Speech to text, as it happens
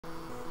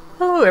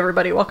Hello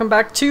everybody, welcome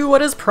back to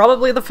what is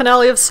probably the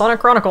finale of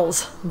Sonic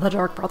Chronicles, the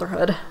Dark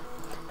Brotherhood.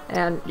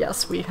 And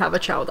yes, we have a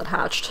Chow that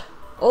hatched.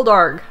 Old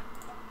Arg.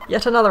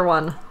 Yet another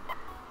one.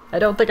 I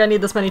don't think I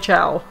need this many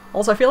Chow.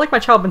 Also, I feel like my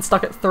Chow have been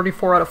stuck at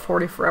 34 out of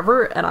 40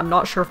 forever, and I'm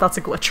not sure if that's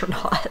a glitch or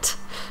not.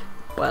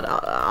 But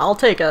I'll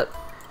take it.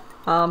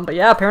 But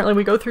yeah, apparently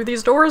we go through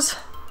these doors,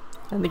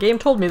 and the game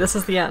told me this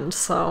is the end,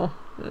 so...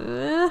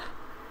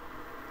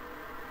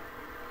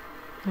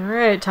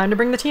 Alright, time to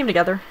bring the team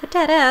together. A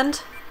dead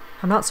end?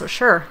 I'm not so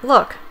sure.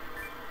 Look.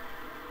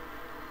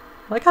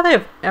 I like how they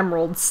have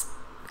emeralds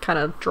kind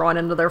of drawn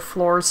into their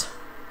floors.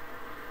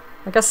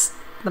 I guess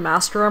the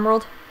Master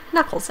Emerald?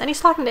 Knuckles, and he's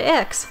talking to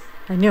Ix.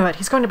 I knew it.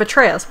 He's going to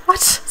betray us. What?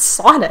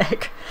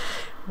 Sonic?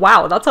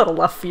 Wow, that's out of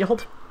left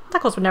field.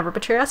 Knuckles would never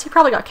betray us. He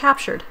probably got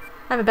captured.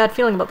 I have a bad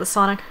feeling about this,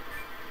 Sonic.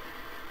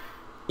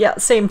 Yeah,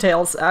 same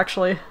Tails,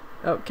 actually.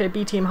 Okay,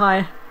 B-Team, hi.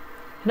 I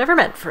never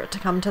meant for it to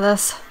come to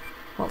this.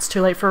 Well, it's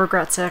too late for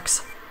regrets,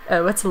 Ix.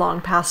 Oh, it's long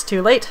past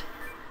too late.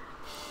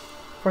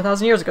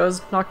 4,000 years ago,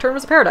 Nocturne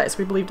was a paradise.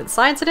 We believed in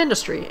science and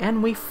industry,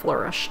 and we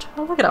flourished.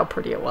 Oh, look at how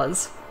pretty it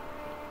was.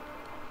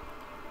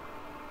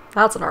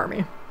 That's an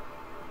army.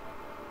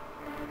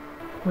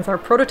 With our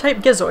prototype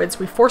Gizoids,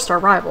 we forced our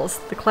rivals,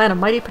 the clan of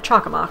mighty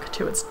Pachacamac,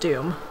 to its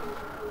doom.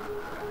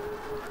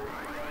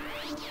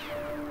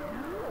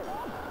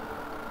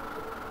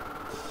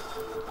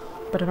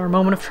 But in our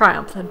moment of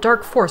triumph, a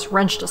dark force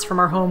wrenched us from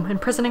our home,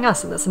 imprisoning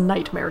us in this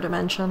nightmare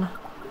dimension.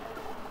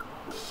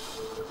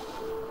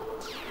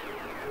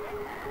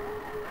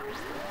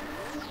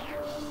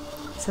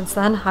 Since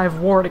then, I have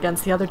warred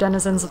against the other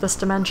denizens of this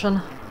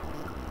dimension.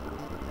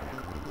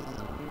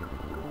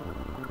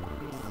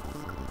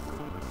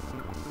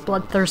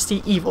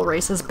 Bloodthirsty evil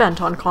races bent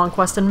on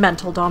conquest and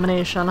mental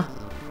domination.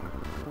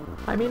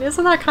 I mean,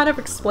 isn't that kind of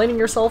explaining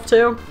yourself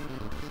too?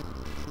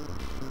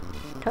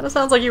 Kinda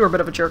sounds like you were a bit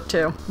of a jerk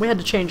too. We had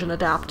to change and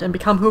adapt and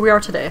become who we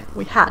are today.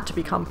 We had to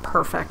become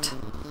perfect.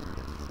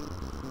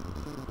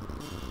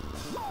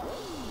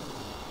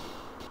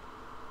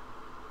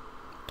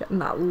 Getting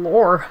that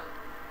lore.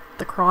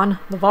 The Kron,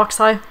 the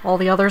Voxai, all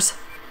the others.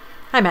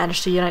 I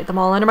managed to unite them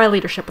all under my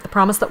leadership with the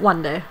promise that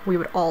one day we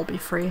would all be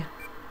free.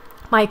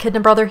 My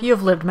Echidna brother, you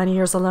have lived many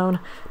years alone,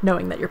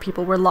 knowing that your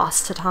people were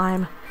lost to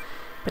time.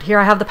 But here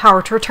I have the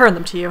power to return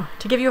them to you,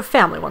 to give you a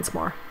family once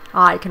more.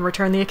 I can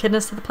return the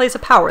Echidnas to the place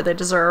of power they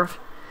deserve.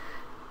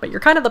 But you're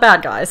kind of the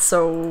bad guy,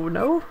 so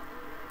no?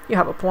 You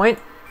have a point.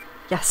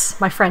 Yes,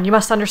 my friend, you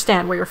must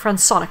understand where your friend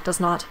Sonic does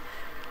not.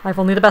 I have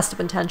only the best of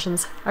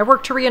intentions. I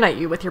work to reunite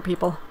you with your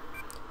people.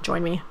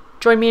 Join me.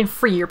 Join me and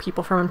free your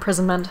people from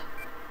imprisonment.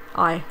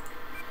 I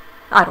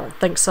don't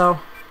think so.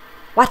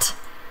 What?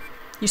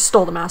 You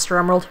stole the Master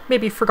Emerald.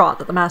 Maybe you forgot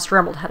that the Master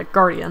Emerald had a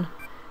guardian.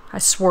 I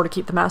swore to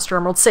keep the Master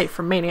Emerald safe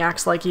from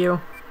maniacs like you.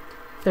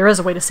 If there is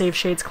a way to save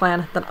Shade's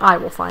clan, then I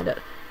will find it.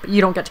 But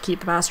you don't get to keep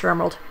the Master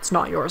Emerald. It's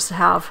not yours to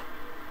have.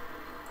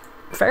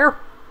 Fair.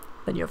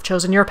 Then you have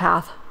chosen your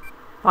path.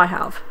 I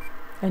have.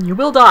 And you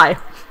will die.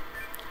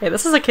 Hey,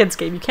 this is a kid's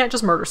game. You can't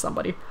just murder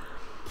somebody.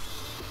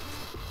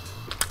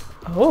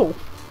 Oh.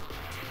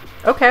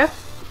 Okay.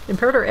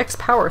 Imperator X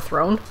Power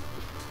Throne.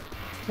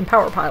 And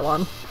Power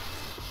Pylon.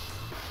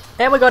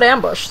 And we got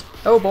ambushed.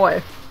 Oh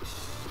boy.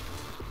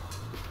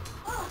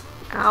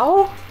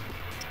 Ow?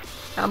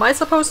 Am I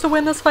supposed to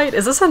win this fight?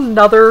 Is this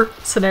another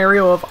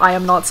scenario of I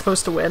am not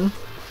supposed to win?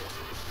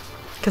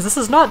 Because this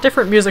is not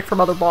different music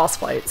from other boss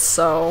fights,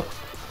 so...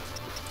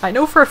 I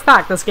know for a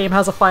fact this game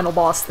has a final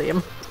boss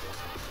theme.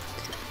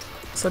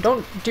 So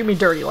don't do me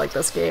dirty like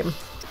this game.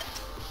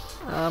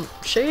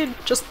 Shade,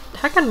 just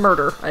heckin'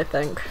 murder, I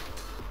think.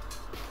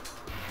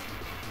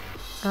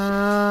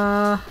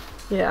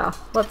 Yeah,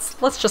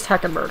 let's just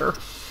heckin' murder.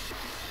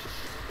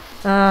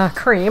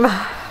 Cream,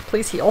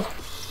 please heal.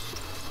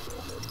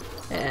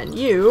 And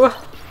you...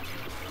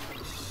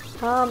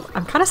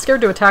 I'm kinda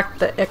scared to attack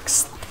the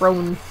X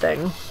throne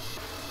thing.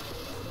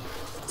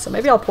 So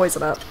maybe I'll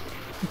poison it.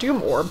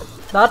 Doom Orb.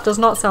 That does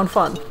not sound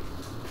fun.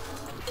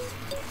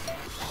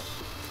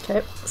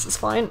 Okay, this is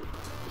fine.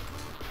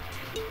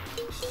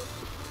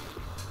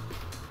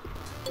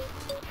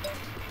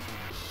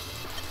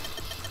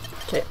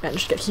 Okay,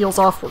 managed to get heals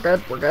off. We're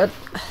good, we're good.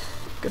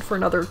 Good for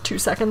another 2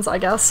 seconds, I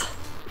guess.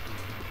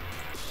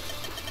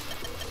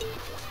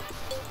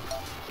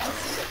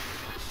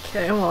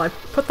 Okay, well I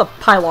put the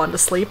pylon to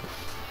sleep.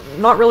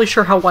 Not really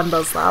sure how one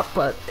does that,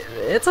 but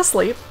it's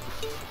asleep.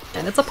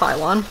 And it's a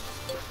pylon.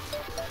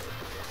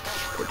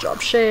 Good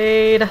job,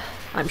 Shade.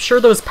 I'm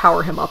sure those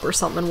power him up or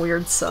something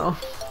weird, so...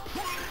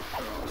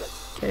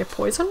 Okay,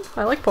 poison?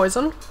 I like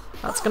poison.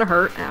 That's gonna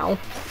hurt. Ow.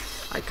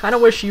 I kinda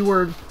wish you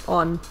were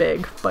on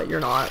big, but you're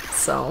not,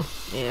 so,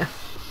 yeah.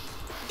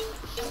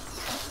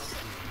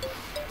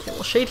 Okay,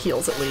 well Shade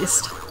heals at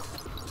least.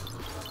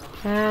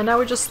 And now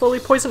we just slowly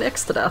poison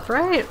Ix to death,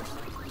 right?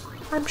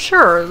 I'm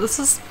sure. This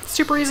is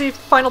super easy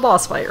final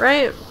boss fight,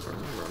 right?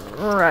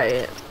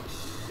 Right.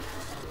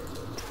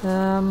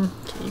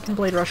 Okay, you can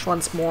Blade Rush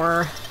once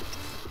more.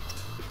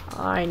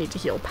 I need to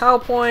heal POW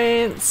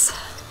points.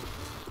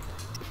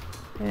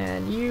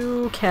 And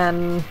you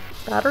can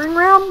Battering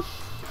ram?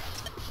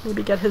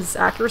 Maybe get his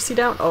accuracy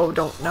down? Oh,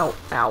 don't, no,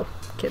 ow.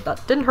 Okay,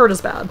 that didn't hurt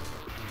as bad.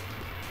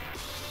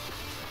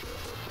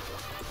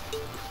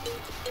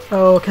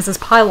 Oh, because his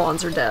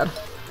pylons are dead.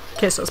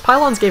 Okay, so his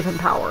pylons gave him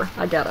power.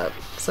 I get it.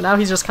 So now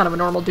he's just kind of a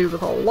normal dude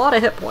with a lot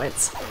of hit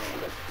points.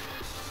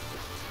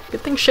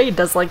 Good thing Shade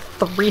does like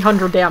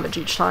 300 damage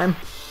each time.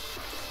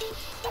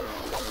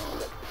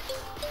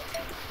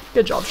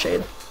 Good job,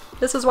 Shade.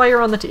 This is why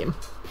you're on the team.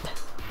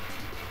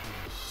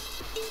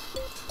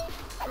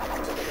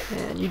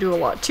 And you do a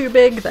lot too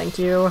big, thank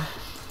you.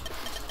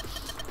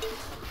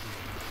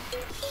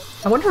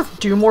 I wonder if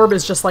Doom Orb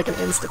is just like an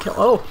insta-kill.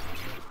 Oh.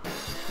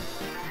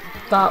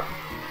 That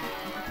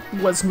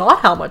was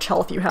not how much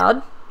health you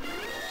had.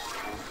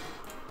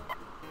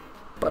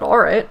 But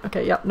alright.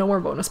 Okay, yep, no more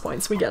bonus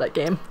points. We get it,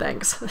 game.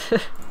 Thanks.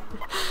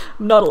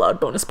 I'm not allowed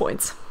bonus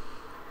points.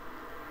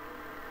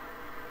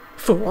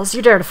 Fools,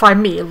 you dare defy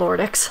me, Lord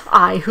Ix.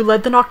 I, who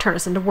led the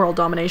Nocturnus into world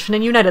domination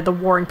and united the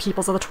warring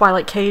peoples of the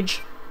Twilight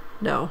Cage.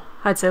 No,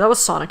 I'd say that was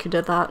Sonic who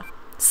did that.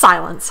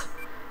 Silence.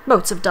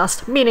 Motes of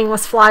dust,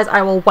 meaningless flies,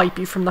 I will wipe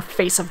you from the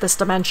face of this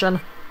dimension.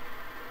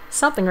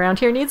 Something around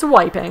here needs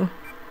wiping.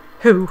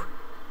 Who?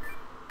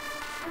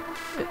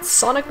 It's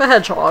Sonic the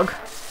Hedgehog.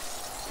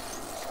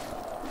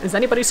 Is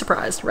anybody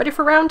surprised? Ready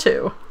for round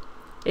 2.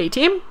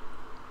 A-Team?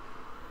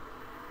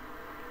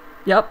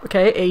 Yep,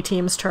 okay,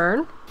 A-Team's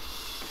turn.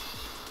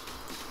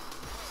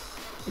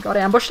 We got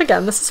ambushed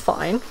again, this is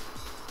fine.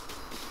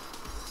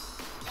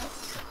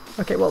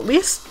 Okay, well at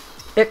least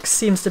Ix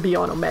seems to be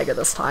on Omega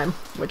this time,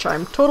 which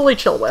I'm totally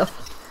chill with.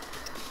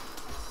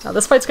 Now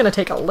this fight's gonna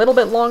take a little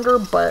bit longer,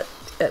 but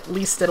at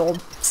least it'll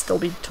still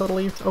be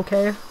totally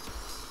okay.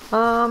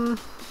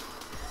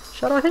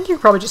 Shadow, I think you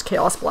could probably just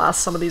Chaos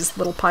Blast some of these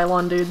little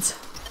pylon dudes.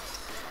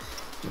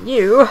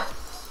 You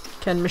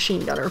can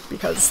Machine Gunner,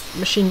 because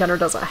Machine Gunner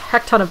does a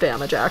heck ton of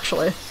damage,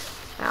 actually.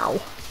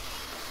 Ow.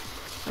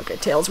 Okay,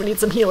 Tails, we need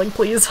some healing,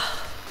 please.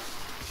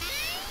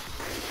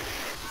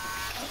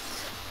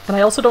 And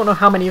I also don't know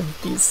how many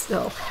of these—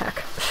 oh,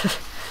 heck.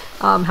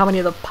 How many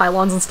of the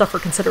pylons and stuff are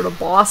considered a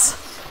boss,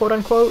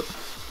 quote-unquote.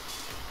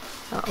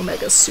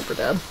 Omega's super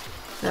dead.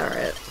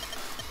 Alright.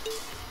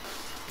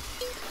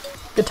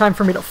 Good time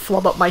for me to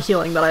flub up my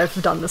healing that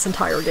I've done this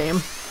entire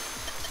game.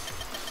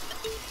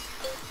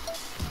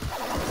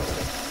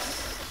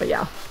 But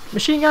yeah,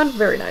 machine gun,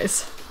 very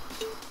nice.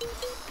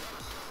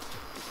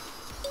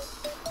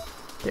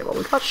 Okay, well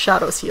we got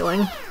Shadow's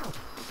healing.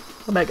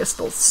 Omega's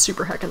still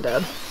super heckin'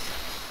 dead.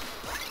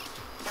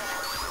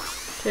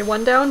 Okay,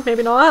 one down,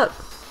 maybe not.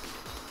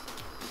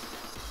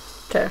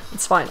 Okay,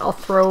 it's fine. I'll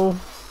throw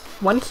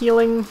one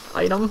healing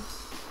item.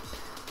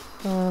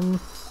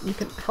 You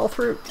can health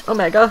root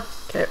Omega.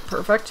 Okay,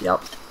 perfect,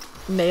 yep.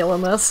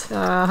 Nailing this.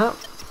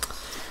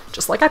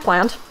 Just like I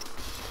planned.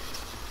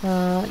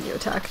 You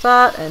attack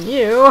that, and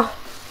you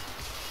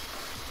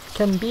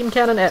can Beam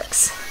Cannon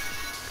X.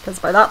 Because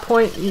by that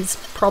point, he's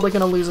probably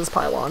going to lose his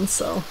pylon,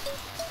 so...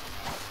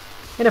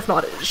 and if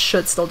not, it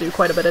should still do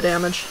quite a bit of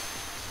damage.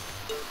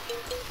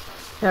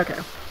 Okay.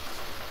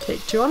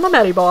 Take 2 on the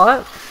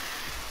Medibot.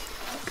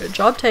 Good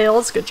job,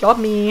 Tails. Good job,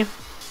 me.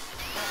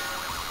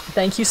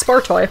 Thank you,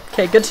 Spartoy.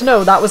 Okay, good to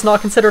know that was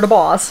not considered a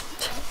boss.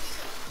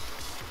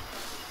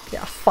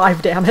 Yeah,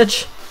 5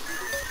 damage.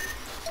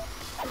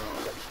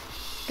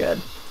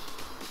 Good.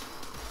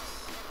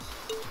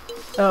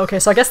 Okay,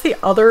 so I guess the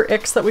other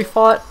Ix that we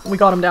fought, we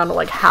got him down to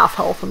like half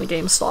health when the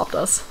game stopped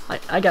us.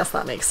 I guess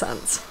that makes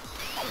sense.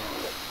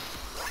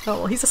 Oh,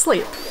 well, he's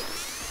asleep.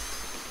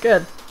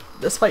 Good.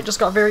 This fight just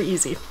got very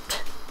easy.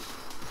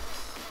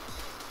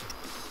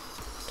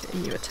 Okay,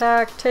 you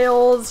attack,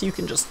 Tails, you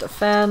can just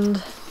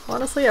defend.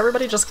 Honestly,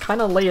 everybody just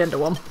kind of lay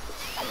into him.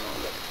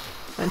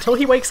 Until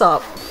he wakes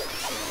up.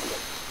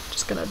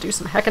 Just gonna do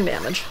some heckin'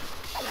 damage.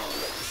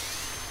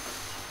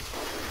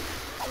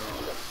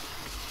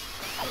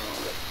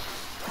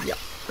 Yep,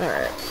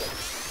 alright.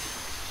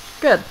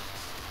 Good.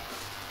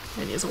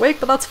 And he's awake,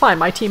 but that's fine.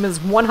 My team is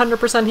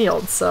 100%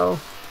 healed, so...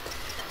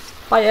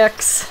 bye,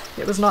 X.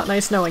 It was not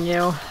nice knowing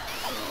you.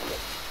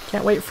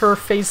 Can't wait for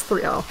phase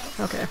 3. Oh,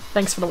 okay.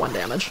 Thanks for the 1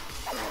 damage.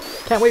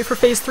 Can't wait for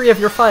phase 3 of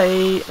your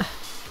fight.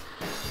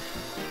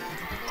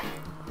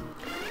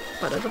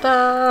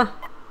 Ba-da-da-da.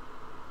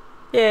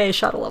 Yay,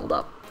 Shadow leveled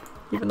up.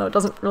 Even though it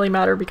doesn't really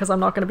matter because I'm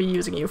not going to be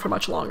using you for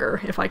much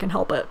longer, if I can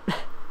help it.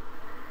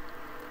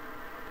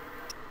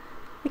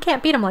 We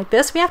can't beat him like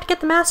this. We have to get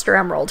the Master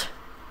Emerald.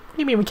 What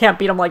do you mean we can't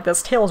beat him like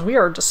this? Tails, we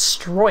are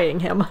destroying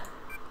him.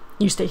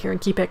 You stay here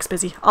and keep X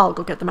busy. I'll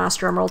go get the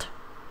Master Emerald.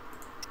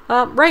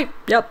 Right.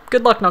 Yep.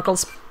 Good luck,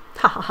 Knuckles.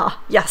 Ha ha ha.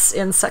 Yes,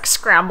 insects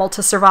scramble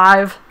to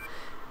survive.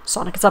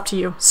 Sonic, it's up to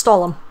you.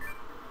 Stall him.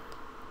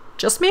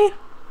 Just me?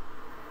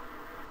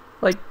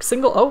 Like,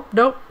 single— oh,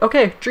 no.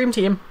 Okay, Dream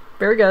Team.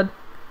 Very good.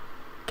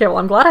 Okay, well,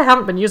 I'm glad I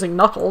haven't been using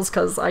Knuckles,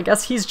 because I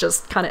guess he's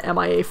just kind of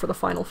MIA for the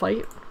final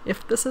fight.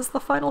 If this is the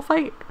final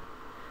fight.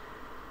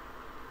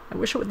 I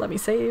wish it would let me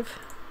save.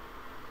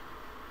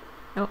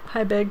 Oh,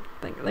 hi, Big.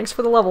 Thanks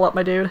for the level up,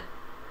 my dude.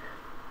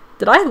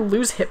 Did I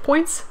lose hit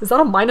points? Is that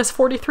a minus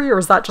 43, or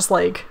is that just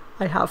like,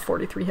 I have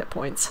 43 hit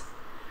points?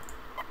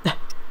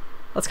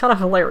 That's kind of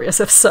hilarious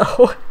if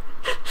so.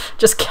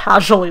 Just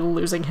casually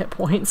losing hit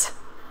points.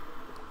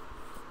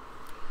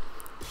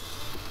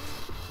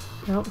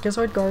 Nope,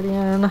 Gizoid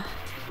Guardian.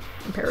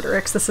 Imperator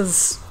X, this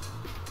is...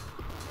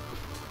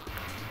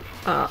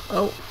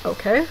 oh,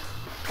 okay.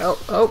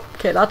 Oh,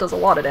 okay, that does a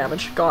lot of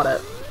damage. Got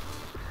it.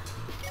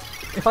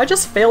 If I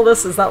just fail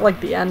this, is that like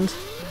the end?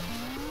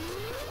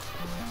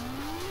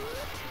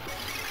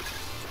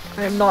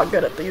 I am not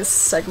good at these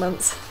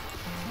segments.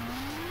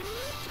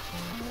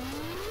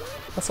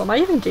 Also, am I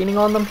even gaining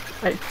on them?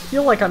 I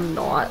feel like I'm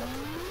not.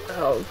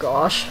 Oh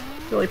gosh.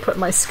 Really putting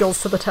my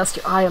skills to the test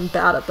here. I am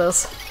bad at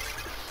this.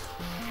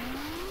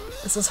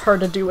 This is hard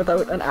to do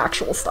without an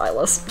actual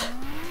stylus.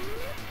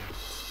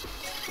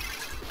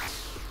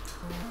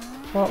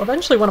 Well,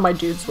 eventually one of my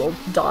dudes will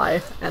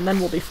die, and then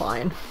we'll be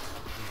fine.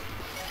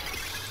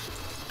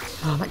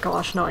 Oh my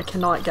gosh, no, I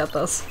cannot get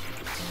this.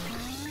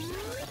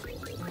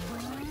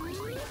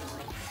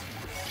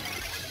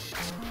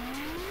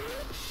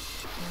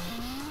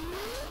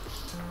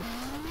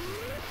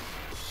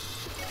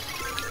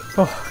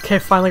 Oh, okay,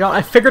 finally got it.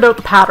 I figured out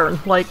the pattern,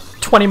 like,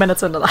 20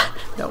 minutes into that.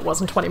 No, it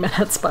wasn't 20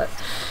 minutes, but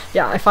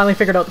yeah, I finally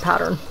figured out the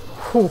pattern.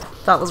 Whew,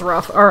 that was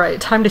rough. Alright,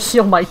 time to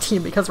heal my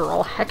team because we're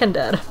all heckin'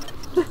 dead.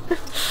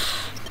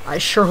 I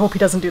sure hope he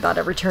doesn't do that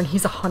every turn.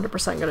 He's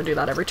 100% gonna do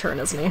that every turn,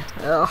 isn't he?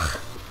 Ugh.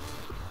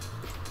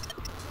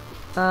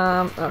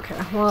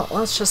 Okay, well,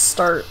 let's just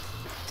start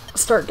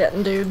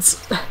getting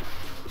dudes.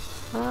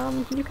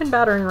 You can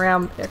battering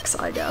ram Ix,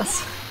 I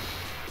guess.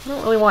 I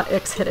don't really want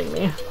Ix hitting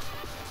me.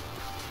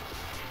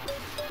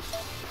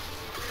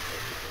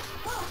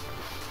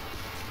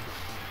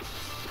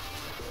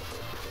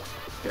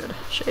 Good.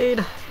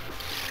 Shade.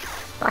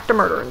 Back to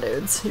murdering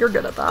dudes. You're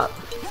good at that.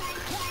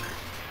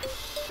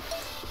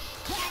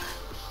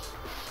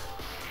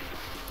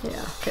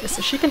 Yeah, okay,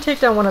 so she can take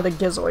down one of the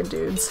Gizoid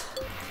dudes.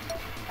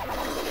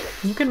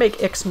 You can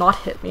make Ix not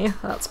hit me.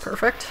 That's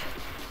perfect.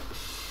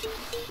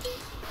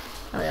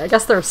 Oh yeah, I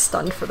guess they're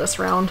stunned for this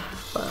round,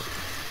 but...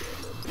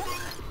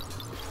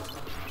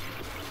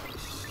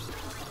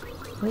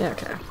 yeah,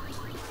 okay.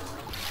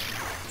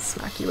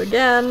 Smack you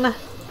again.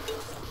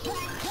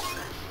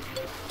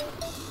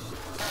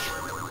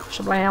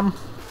 Shablam.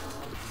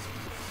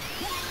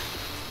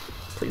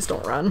 Please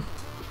don't run.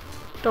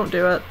 Don't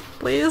do it.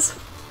 Please.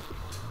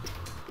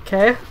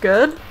 Okay,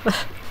 good.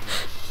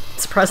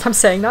 Surprised I'm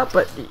saying that,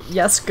 but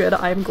yes, good.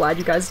 I'm glad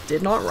you guys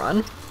did not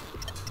run.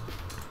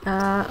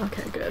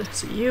 Okay, good.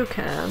 So you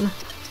can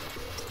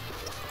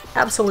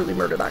absolutely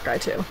murder that guy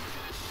too.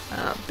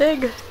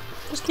 Big.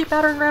 Just keep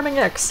battering ramming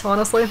Ix,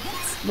 honestly.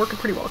 It's working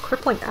pretty well.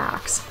 Crippling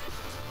Axe.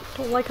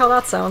 Don't like how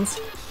that sounds.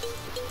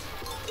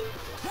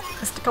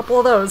 Missed a couple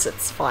of those,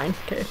 it's fine.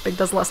 Okay, Big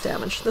does less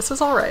damage. This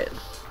is alright.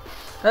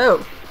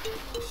 Oh.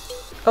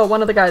 Oh,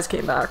 one of the guys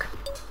came back.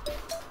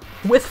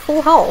 With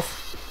full health.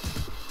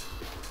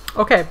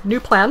 Okay, new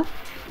plan.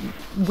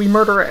 We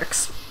murder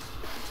Ix.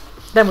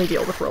 Then we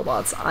deal with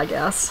robots, I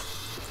guess.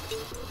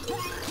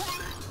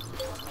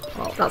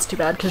 Well, that's too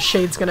bad, because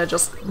Shade's gonna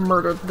just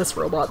murder this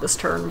robot this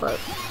turn, but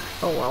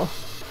oh well.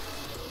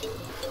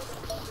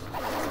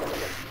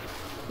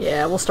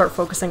 Yeah, we'll start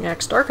focusing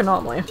X. Dark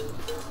Anomaly.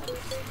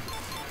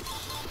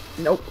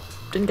 Nope,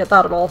 didn't get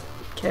that at all.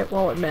 Okay,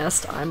 well it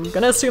missed. I'm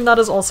gonna assume that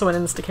is also an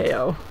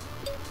insta-KO.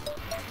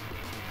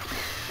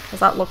 Does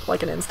that look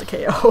like an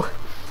insta-KO?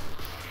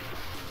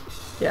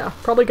 Yeah,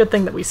 probably a good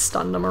thing that we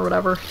stunned him or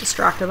whatever,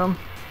 distracted him.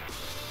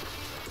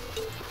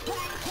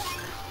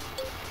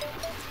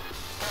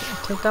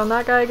 Take down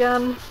that guy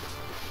again.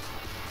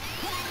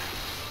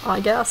 I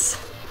guess.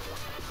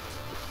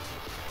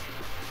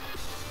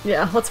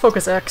 Yeah, let's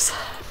focus X.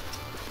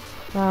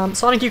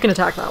 Sonic, you can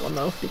attack that one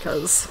though,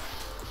 because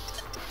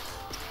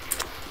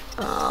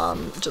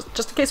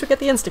just in case we get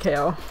the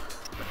insta-KO.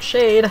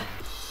 Shade,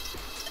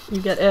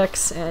 you get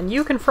Ix, and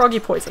you can Froggy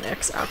Poison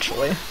Ix,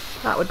 actually.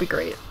 That would be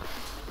great.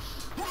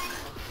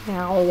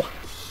 Ow.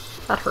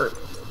 That hurt.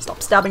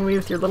 Stop stabbing me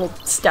with your little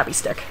stabby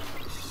stick.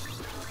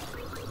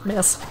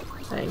 Miss.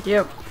 Thank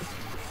you.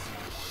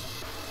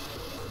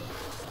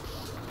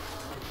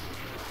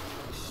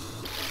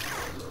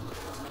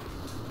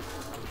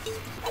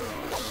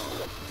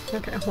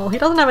 Okay, well he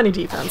doesn't have any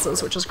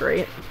defenses, which is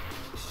great.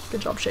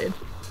 Good job, Shade.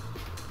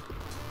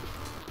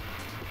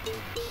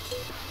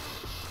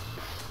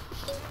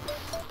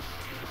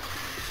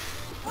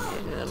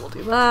 And we'll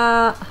do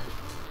that.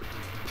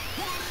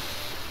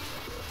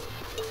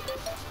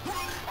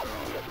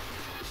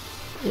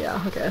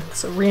 Yeah, okay,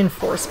 so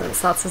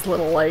reinforcements, that's his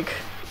little, like,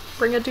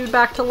 bring a dude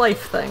back to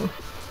life thing.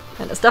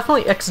 And it's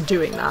definitely Ix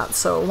doing that,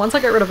 so once I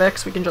get rid of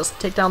Ix, we can just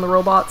take down the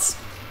robots.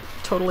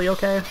 Totally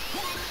okay.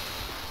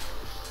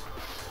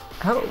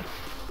 Oh.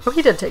 Oh,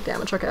 he did take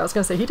damage. Okay, I was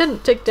gonna say, he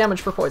didn't take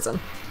damage for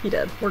poison. He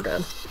did. We're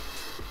good.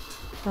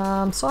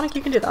 Sonic,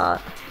 you can do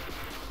that.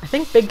 I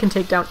think Big can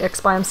take down Ix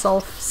by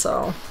himself,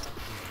 so...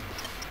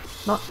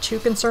 not too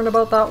concerned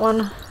about that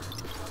one.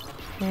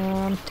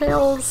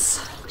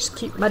 Tails... just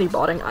keep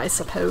medibotting, I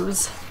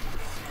suppose.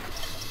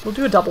 We'll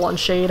do a double on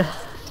Shade,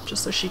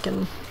 just so she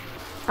can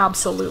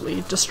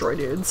absolutely destroy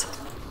dudes.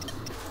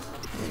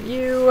 And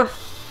you...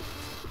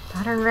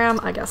 Battering ram?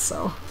 I guess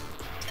so.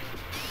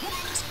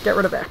 Just get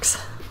rid of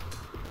X.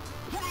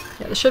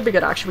 Yeah, this should be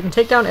good actually. We can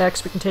take down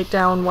X, we can take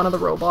down one of the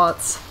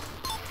robots.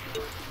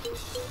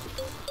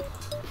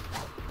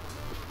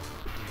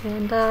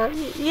 And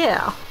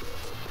yeah.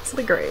 This will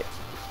be great.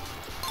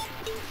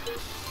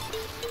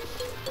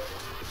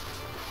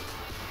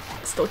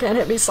 Still can't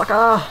hit me,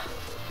 sucker!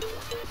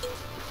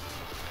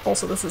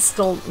 Also, this is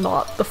still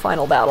not the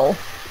final battle.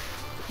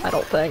 I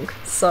don't think,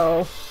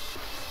 so...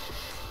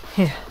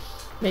 Yeah,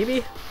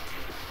 maybe?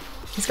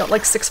 He's got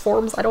like 6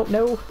 forms, I don't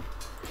know.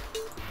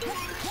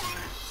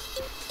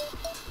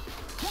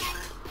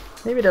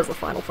 Maybe it is the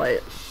final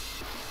fight.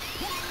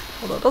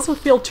 Although it doesn't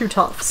feel too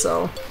tough,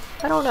 so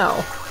I don't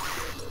know.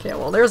 Okay,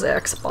 well there's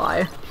X,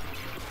 bye.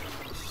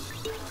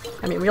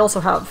 I mean, we also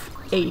have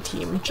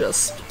A-Team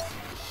just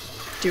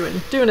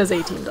doing as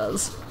A-Team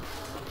does.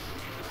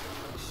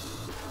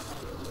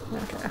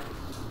 Okay.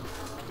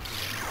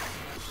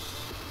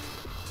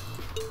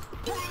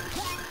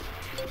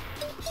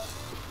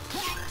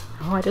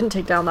 Oh, I didn't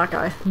take down that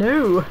guy.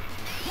 No!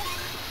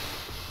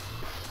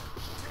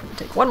 It's gonna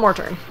take one more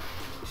turn.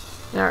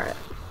 Alright.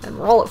 And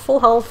we're all at full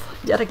health,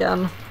 yet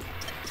again.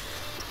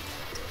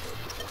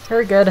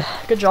 Very good.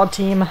 Good job,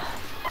 team.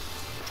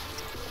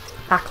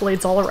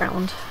 Accolades all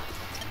around.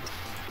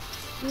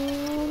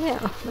 And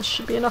yeah, this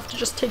should be enough to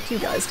just take you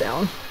guys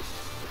down.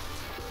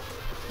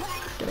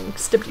 Getting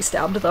stibbity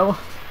stabbed, though.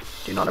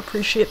 Do not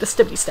appreciate the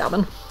stibbity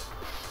stabbing.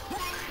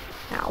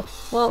 Ow.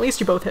 Well, at least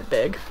you both hit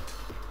big.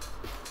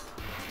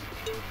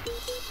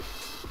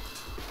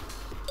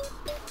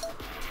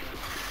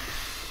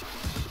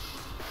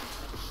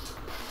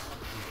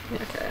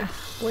 Okay.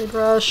 Blade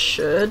Rush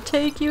should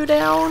take you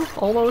down.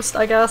 Almost,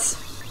 I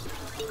guess.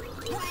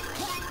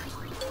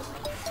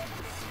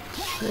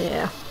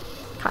 Yeah.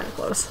 Kinda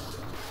close.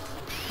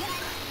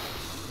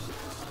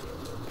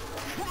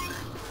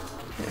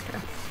 Okay.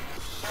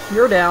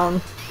 You're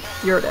down.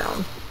 You're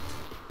down.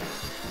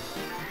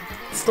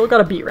 Still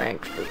got a B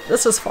rank.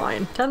 This is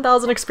fine.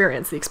 10,000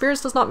 experience. The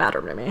experience does not matter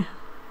to me.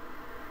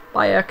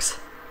 Bye, X.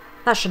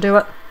 That should do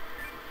it.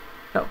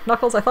 Oh,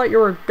 Knuckles, I thought you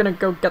were gonna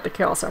go get the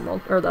Chaos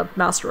Emerald, or the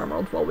Master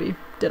Emerald, while we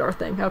did our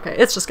thing. Okay,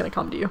 it's just gonna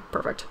come to you.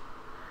 Perfect.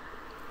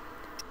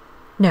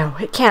 No,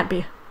 it can't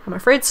be. I'm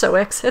afraid so,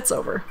 X. It's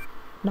over.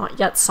 Not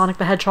yet, Sonic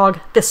the Hedgehog.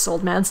 This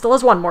old man still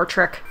has one more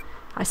trick.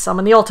 I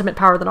summon the ultimate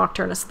power of the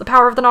Nocturnus, the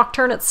power of the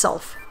Nocturne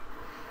itself.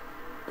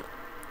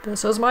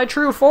 This is my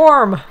true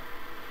form!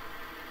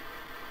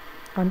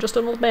 I'm just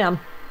an old man.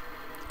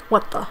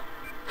 What the?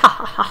 Ha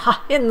ha ha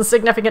ha!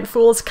 Insignificant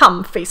fools,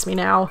 come face me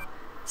now.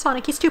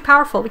 Sonic, he's too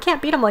powerful. We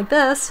can't beat him like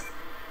this.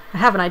 I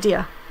have an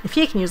idea. If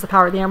he can use the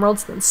power of the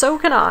emeralds, then so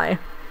can I.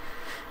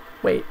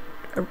 Wait,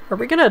 are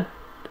we gonna...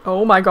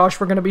 Oh my gosh,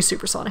 we're gonna be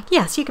Supersonic.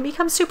 Yes, you can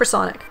become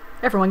Supersonic.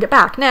 Everyone get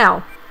back,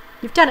 now.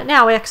 You've done it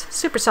now, X.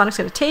 Supersonic's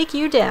gonna take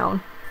you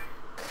down.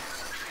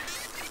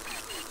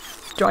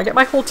 Do I get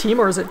my whole team,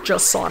 or is it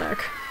just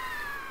Sonic?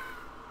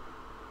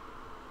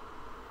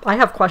 I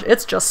have questions.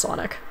 It's just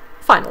Sonic.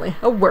 Finally,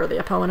 a worthy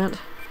opponent.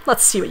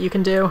 Let's see what you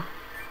can do.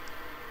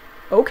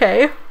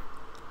 Okay.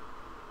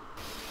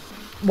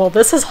 Well,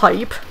 this is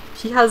hype.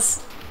 He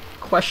has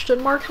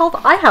question mark health?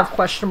 I have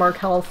question mark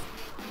health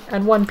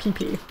and 1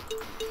 PP.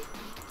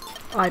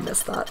 I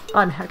missed that.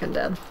 I'm heckin'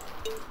 dead.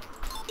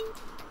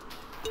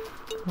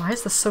 Why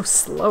is this so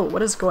slow?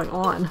 What is going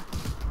on?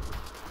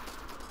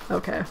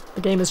 Okay,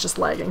 the game is just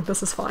lagging.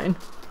 This is fine.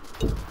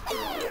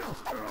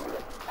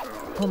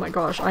 Oh my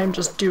gosh, I am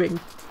just doing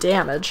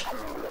damage.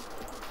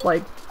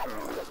 Like,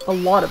 a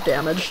lot of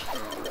damage.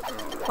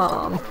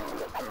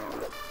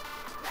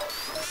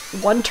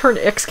 One turn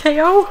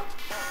XKO?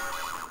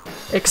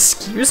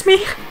 Excuse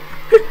me?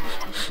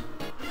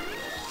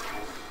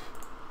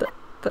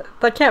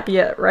 That can't be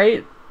it,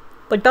 right?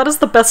 Like, that is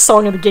the best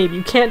song in the game.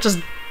 You can't just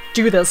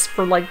do this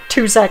for like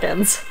 2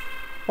 seconds.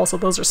 Also,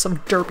 those are some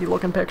derpy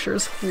looking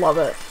pictures. Love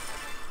it.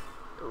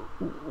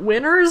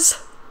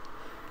 Winners?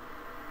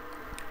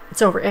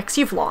 It's over, X.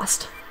 You've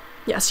lost.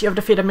 Yes, you have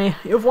defeated me.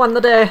 You've won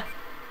the day.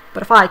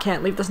 But if I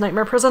can't leave this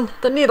nightmare prison,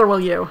 then neither will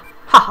you.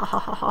 Ha ha ha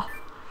ha ha.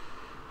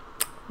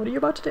 What are you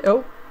about to do?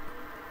 Oh.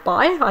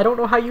 Bye? I don't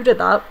know how you did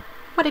that.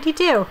 What did he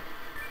do?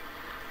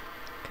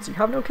 Because you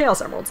have no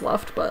Chaos Emeralds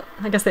left, but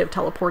I guess they have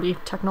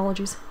teleporty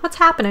technologies. What's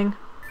happening?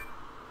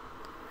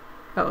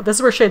 Oh, this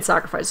is where Shade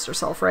sacrifices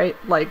herself, right?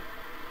 Like,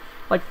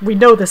 we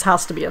know this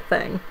has to be a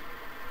thing.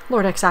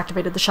 Lord X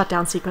activated the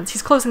shutdown sequence.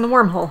 He's closing the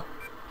wormhole.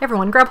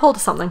 Everyone grab hold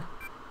of something.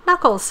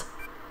 Knuckles!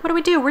 What do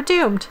we do? We're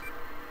doomed.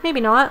 Maybe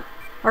not.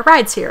 Our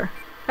ride's here.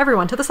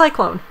 Everyone to the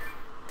cyclone.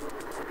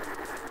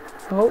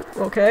 Oh,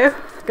 okay.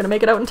 Gonna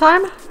make it out in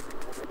time?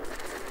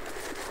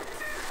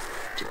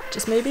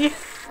 Just maybe?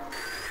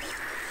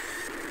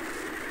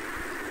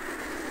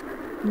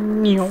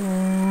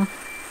 Nyong.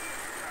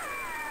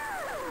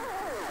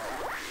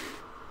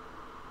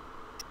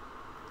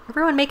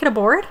 Everyone make it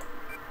aboard?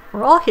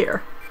 We're all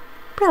here.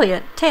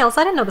 Brilliant. Tails,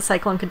 I didn't know the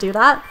cyclone could do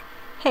that.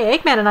 Hey,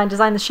 Eggman and I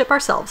designed the ship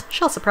ourselves.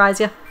 She'll surprise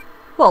you.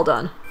 Well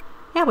done.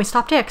 Yeah, we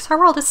stopped X. Our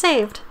world is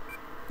saved.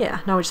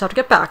 Yeah, now we just have to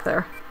get back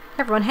there.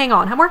 Everyone hang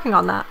on, I'm working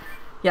on that.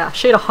 Yeah,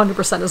 Shade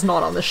 100% is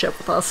not on this ship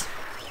with us.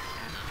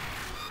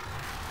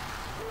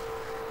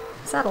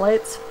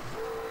 Satellites.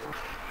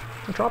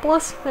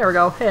 Metropolis? There we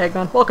go. Hey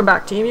Eggman, welcome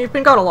back team. You've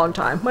been gone a long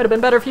time. Might have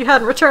been better if you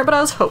hadn't returned, but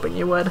I was hoping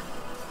you would.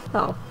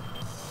 Oh.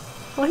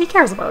 Well, he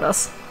cares about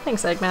us.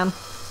 Thanks, Eggman.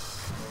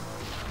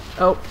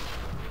 Oh.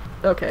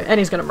 Okay, and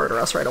he's gonna murder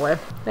us right away.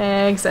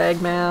 Thanks,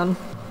 Eggman.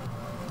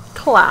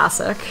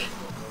 Classic.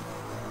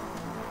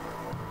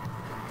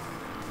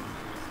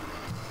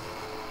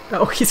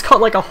 Oh, he's got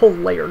like a whole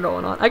layer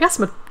going on. I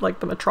guess like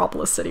the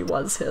Metropolis City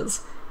was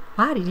his.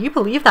 Wow, do you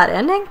believe that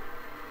ending?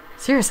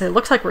 Seriously, it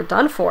looks like we're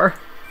done for.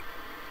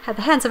 At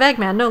the hands of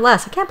Eggman, no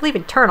less. I can't believe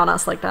he'd turn on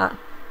us like that.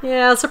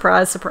 Yeah,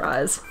 surprise,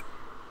 surprise.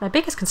 My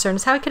biggest concern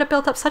is how he could have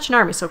built up such an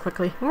army so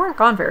quickly. We weren't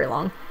gone very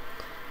long.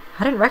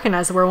 I didn't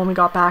recognize the world when we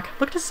got back.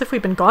 Looked as if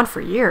we'd been gone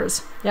for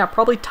years. Yeah,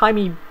 probably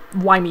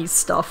timey-wimey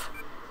stuff.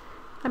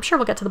 I'm sure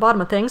we'll get to the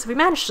bottom of things if we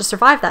manage to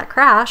survive that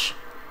crash.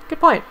 Good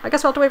point. I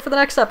guess we'll have to wait for the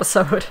next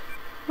episode.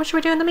 What should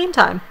we do in the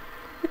meantime?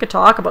 We could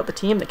talk about the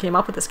team that came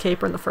up with this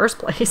caper in the first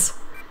place.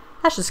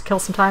 That should just kill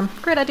some time.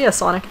 Great idea,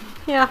 Sonic.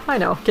 Yeah, I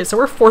know. Okay, so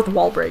we're fourth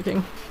wall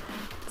breaking.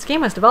 This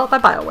game was developed by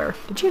BioWare.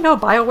 Did you know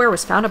BioWare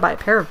was founded by a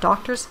pair of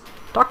doctors?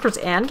 Doctors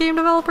and game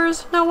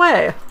developers? No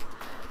way!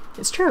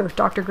 It's true.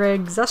 Dr.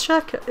 Greg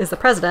Zeschek is the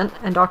president,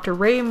 and Dr.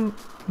 Ray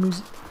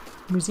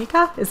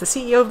Muzica is the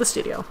CEO of the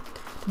studio.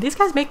 Did these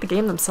guys make the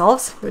game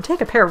themselves? It would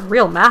take a pair of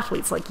real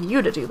mathletes like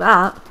you to do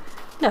that.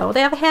 No,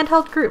 they have a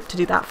handheld group to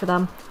do that for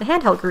them. The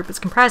handheld group is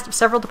comprised of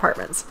several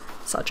departments,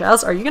 such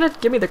as, are you gonna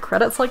give me the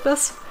credits like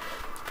this?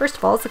 First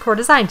of all, it's the core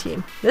design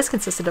team. This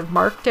consisted of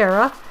Mark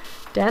Dara,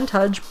 Dan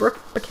Tudge, Brooke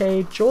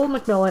Bakay, Joel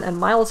McMillan, and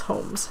Miles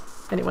Holmes.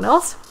 Anyone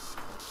else?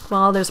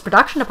 Well, there's a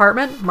production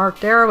department. Mark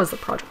Dara was the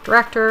project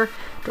director.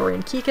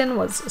 Dorian Keegan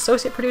was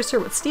associate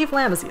producer, with Steve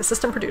Lamb as the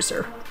assistant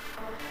producer.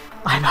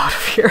 I'm out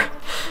of here.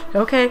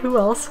 Okay, who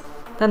else?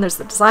 Then there's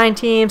the design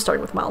team,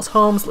 starting with Miles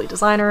Holmes, lead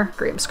designer.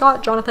 Graham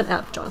Scott, Jonathan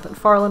Epp, Jonathan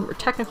Farland were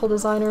technical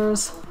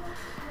designers.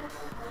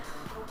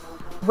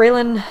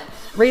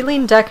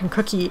 Raylene Deck and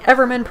Cookie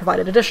Everman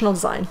provided additional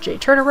design. Jay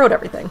Turner wrote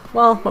everything.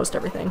 Well, most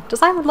everything.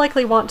 Design would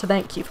likely want to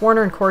thank Keith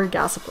Warner and Corey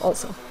Gassip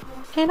also.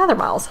 Hey, another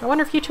Miles. I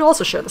wonder if you two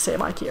also share the same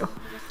IQ.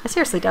 I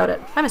seriously doubt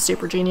it. I'm a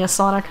super genius,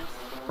 Sonic.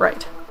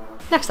 Right.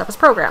 Next up is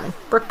programming.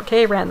 Brooke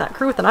Bakay ran that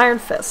crew with an iron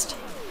fist.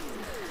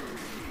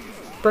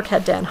 Brooke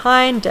had Dan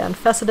Hine, Dan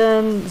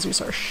Fessenden,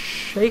 Zusar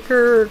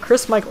Shaker,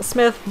 Chris Michael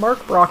Smith, Mark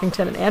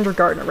Brockington, and Andrew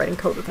Gardner writing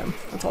code with him.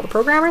 That's all the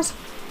programmers?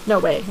 No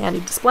way. Andy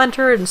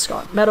Desplanter and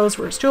Scott Meadows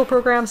were his tool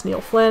programs. Neil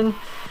Flynn,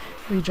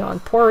 John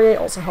Poirier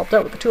also helped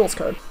out with the tools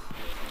code.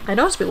 I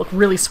noticed we look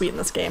really sweet in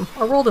this game.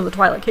 Our world in the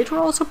Twilight Cage were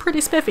also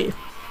pretty spiffy.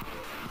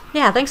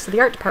 Yeah, thanks to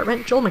the art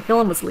department, Joel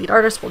McMillan was the lead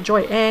artist, while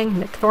Joy Ang,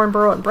 Nick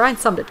Thornborough, and Brian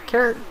Sum did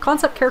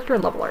concept, character,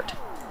 and level art.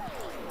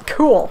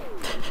 Cool!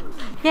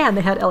 Yeah, and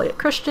they had Elliot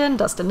Christian,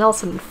 Dustin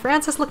Nelson, and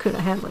Francis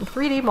Lacuna handling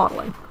 3D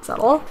modeling. Is that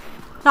all?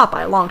 Not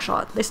by a long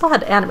shot. They still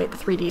had to animate the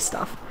 3D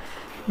stuff.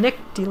 Nick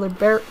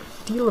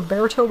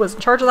DiLiberto was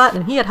in charge of that,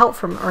 and he had help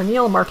from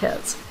Arnel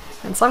Marquez.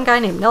 And some guy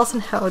named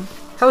Nelson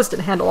Houston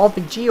handled all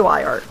the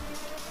GUI art.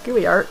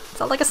 GUI art? Is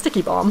that like a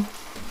sticky bomb?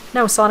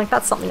 No, Sonic,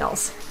 that's something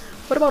else.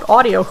 What about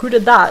audio? Who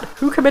did that?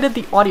 Who committed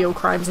the audio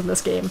crimes in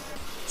this game?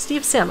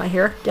 Steve Sim, I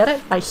hear. Get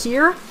it? I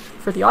hear?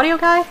 For the audio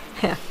guy?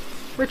 Heh.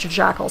 Richard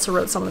Jack also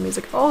wrote some of the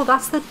music. Oh,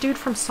 that's the dude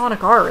from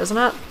Sonic R, isn't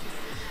it?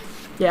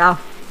 Yeah.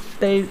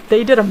 They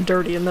did him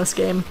dirty in this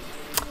game.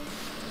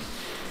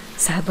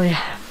 Sadly.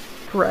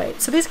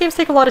 Right, so these games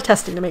take a lot of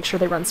testing to make sure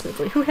they run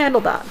smoothly. Who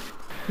handled that?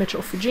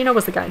 Mitchell Fujino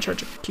was the guy in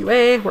charge of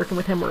QA. Working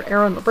with him were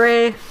Aaron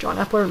LeBray, John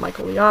Epler, and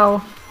Michael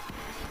Liao.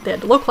 They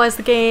had to localize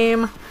the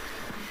game.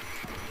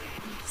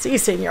 Si,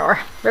 senor.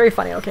 Very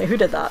funny. Okay, who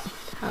did that?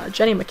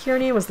 Jenny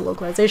McKierney was the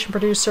localization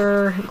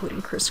producer,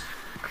 including Chris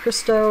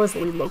Christo as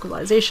the lead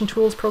localization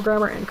tools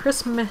programmer, and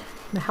Chris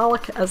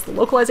Mihalik as the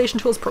localization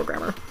tools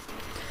programmer.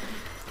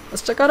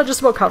 Let's gotta just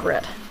about cover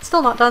it.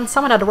 Still not done.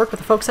 Someone had to work with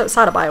the folks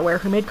outside of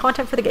BioWare who made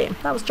content for the game.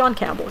 That was John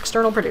Campbell,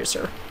 external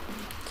producer.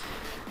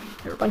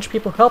 There were a bunch of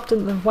people who helped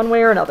in one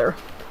way or another.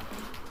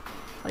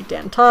 Like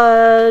Dan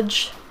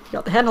Tudge. He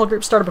got the handheld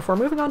group started before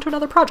moving on to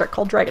another project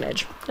called Dragon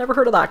Age. Never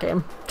heard of that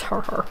game.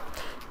 Tarhar.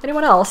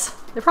 Anyone else?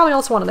 They probably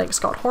also want to thank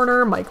Scott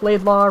Horner, Mike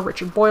Laidlaw,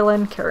 Richard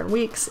Boylan, Karen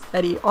Weeks,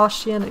 Eddie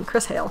Ostian, and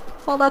Chris Hale.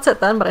 Well, that's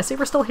it then, but I see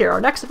we're still here. Our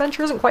next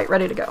adventure isn't quite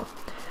ready to go.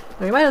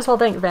 And we might as well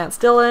thank Vance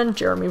Dillon,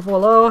 Jeremy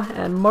Voileau,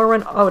 and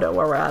Morin Odo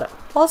while we're at it.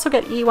 We'll also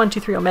get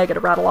E123 Omega to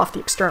rattle off the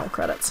external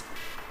credits.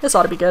 This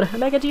ought to be good.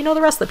 Omega, do you know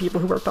the rest of the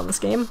people who worked on this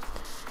game?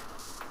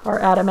 Our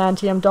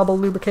adamantium double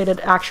lubricated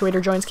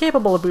actuator joints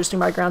capable of boosting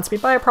my ground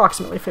speed by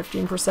approximately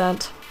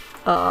 15%.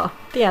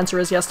 The answer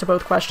is yes to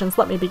both questions.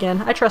 Let me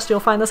begin. I trust you'll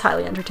find this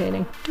highly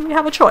entertaining. Do we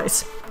have a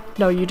choice?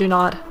 No, you do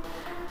not.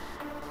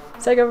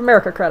 Sega of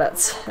America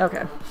credits.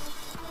 Okay.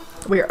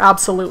 We are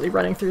absolutely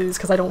running through these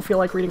because I don't feel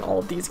like reading all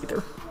of these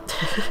either.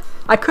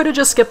 I could have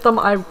just skipped them,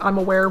 I'm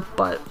aware,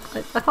 but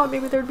I thought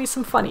maybe there'd be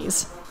some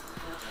funnies.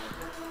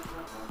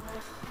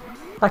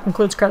 That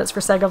concludes credits for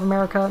Sega of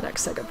America.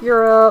 Next, Sega of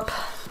Europe.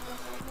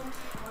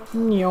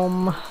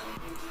 Nyom.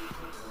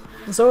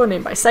 So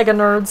named by Sega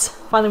nerds.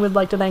 Finally, we'd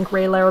like to thank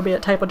Ray Larrabee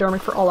at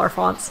Typodermic for all our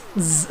fonts.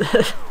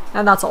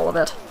 And that's all of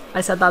it.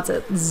 I said that's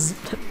it.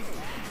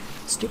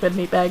 Stupid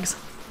meatbags.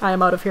 I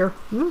am out of here.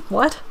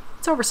 What?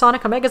 It's over,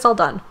 Sonic. Omega's all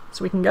done.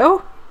 So we can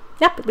go?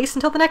 Yep, at least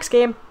until the next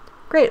game.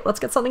 Great, let's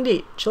get something to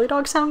eat. Chili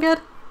dogs sound good?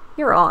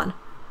 You're on.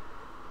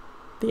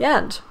 The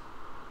end.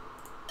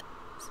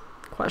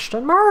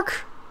 Question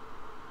mark?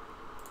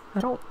 I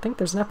don't think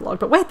there's an epilogue,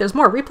 but wait, there's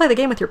more. Replay the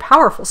game with your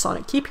powerful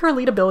Sonic. Keep your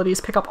elite abilities,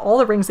 pick up all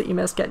the rings that you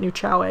missed, get new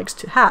Chow eggs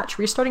to hatch.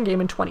 Restarting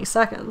game in 20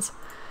 seconds.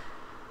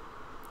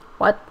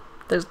 What?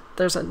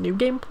 There's a new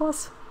game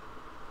plus?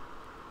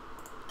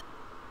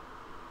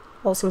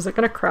 Also, is it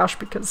gonna crash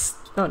because...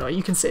 Oh no,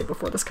 you can save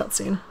before this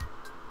cutscene.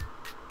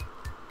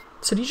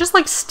 So do you just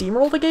like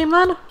steamroll the game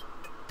then?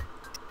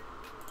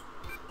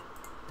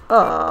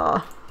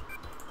 I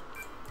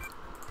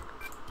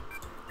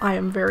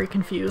am very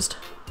confused.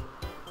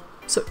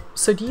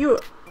 So do you,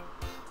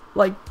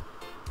 like,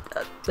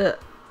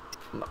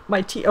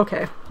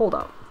 okay, hold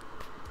up.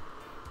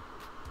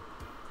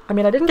 I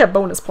mean, I didn't get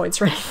bonus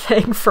points or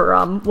anything for,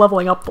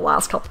 leveling up the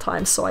last couple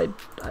times, so I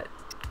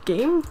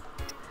game?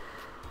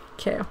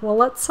 Okay, well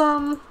let's,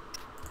 hold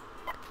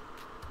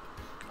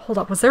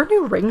up, was there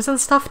new rings and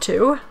stuff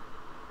too?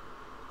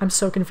 I'm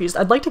so confused.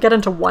 I'd like to get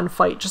into one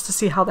fight just to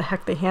see how the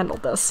heck they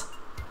handled this.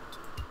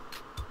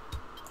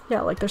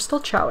 Yeah, like, there's still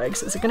Chow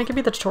eggs. Is it gonna give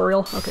me the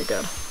tutorial? Okay,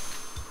 good.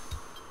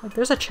 Like,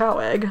 there's a Chow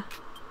egg.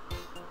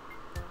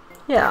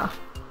 Yeah.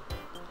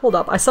 Hold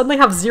up, I suddenly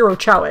have 0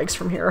 Chow eggs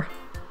from here.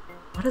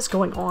 What is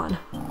going on?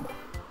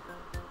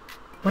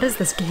 What is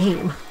this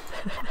game?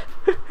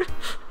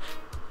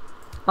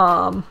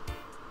 Yeah,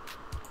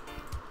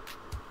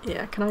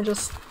 can I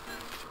just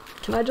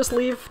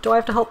leave? Do I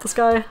have to help this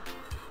guy?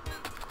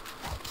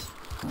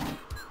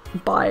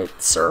 Bye,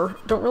 sir.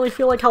 Don't really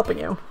feel like helping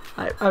you.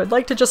 I would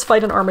like to just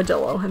fight an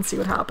armadillo and see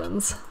what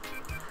happens.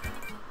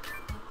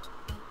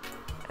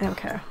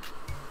 Okay.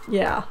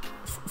 Yeah.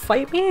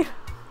 Fight me?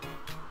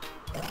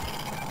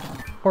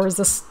 Or is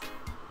this...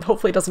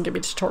 Hopefully it doesn't give me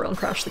a tutorial and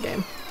crash the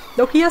game.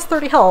 Nope, he has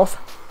 30 health.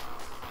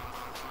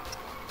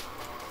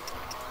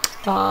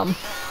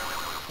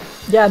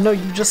 Yeah, no,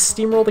 you just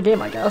steamroll the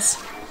game, I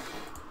guess.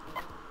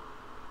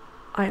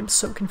 I am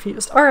so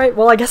confused. Alright,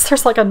 well I guess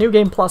there's like a new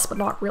game plus, but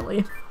not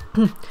really.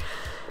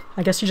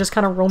 I guess you just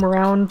kind of roam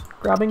around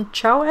grabbing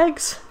Chow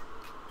eggs?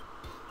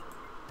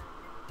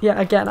 Yeah,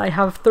 again, I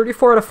have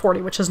 34 out of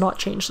 40, which has not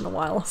changed in a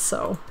while,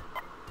 so...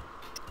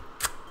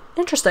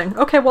 Interesting.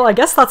 Okay, well I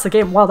guess that's the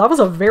game. Wow, that was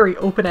a very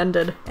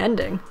open-ended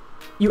ending.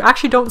 You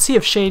actually don't see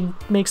if Shade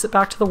makes it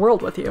back to the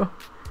world with you.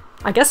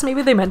 I guess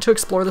maybe they meant to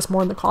explore this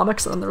more in the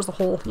comics, and then there's the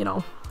whole, you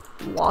know,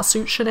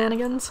 lawsuit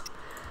shenanigans.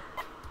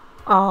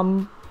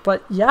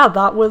 But yeah,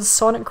 that was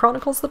Sonic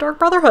Chronicles: The Dark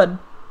Brotherhood.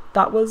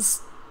 That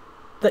was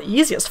the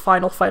easiest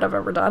final fight I've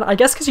ever done. I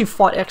guess because you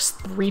fought X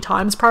 3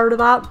 times prior to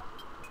that.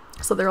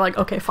 So they're like,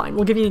 okay, fine,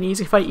 we'll give you an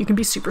easy fight. You can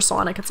be Super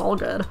Sonic, it's all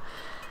good.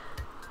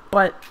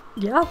 But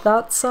yeah,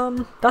 that's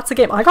the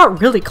game. I got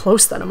really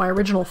close then in my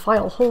original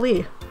file,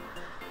 holy.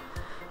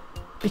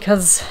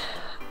 Because,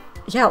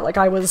 yeah, like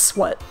I was,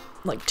 what,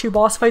 like 2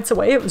 boss fights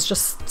away? It was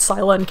just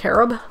Scylla and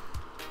Carib.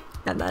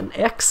 And then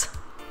X.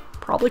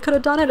 Probably could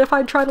have done it if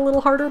I'd tried a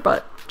little harder,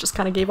 but just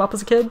kind of gave up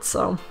as a kid,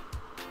 so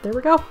there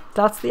we go.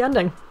 That's the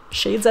ending.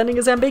 Shade's ending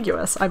is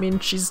ambiguous. I mean,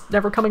 she's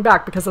never coming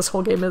back because this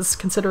whole game is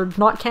considered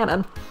not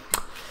canon.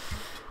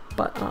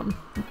 But,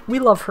 we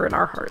love her in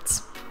our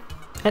hearts.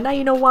 And now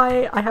you know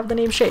why I have the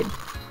name Shade.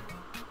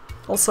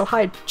 Also,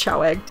 hi,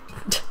 Chow Egg.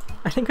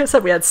 I think I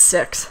said we had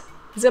 6.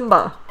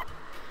 Zimba.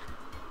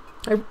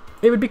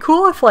 It would be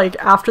cool if, like,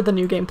 after the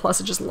New Game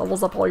Plus it just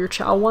levels up all your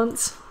Chow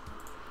once.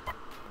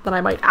 Then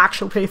I might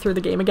actually play through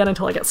the game again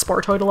until I get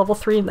Spartoy to level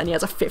 3, and then he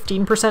has a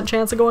 15%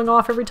 chance of going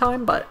off every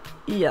time, but,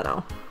 you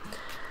know.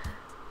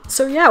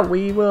 So yeah,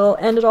 we will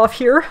end it off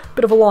here.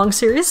 Bit of a long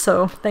series,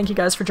 so thank you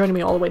guys for joining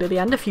me all the way to the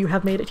end if you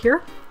have made it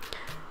here.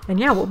 And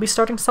yeah, we'll be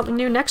starting something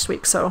new next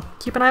week, so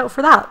keep an eye out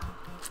for that.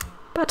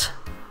 But,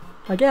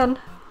 again,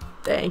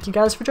 thank you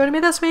guys for joining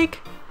me this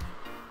week,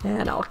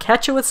 and I'll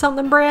catch you with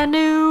something brand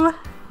new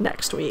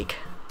next week.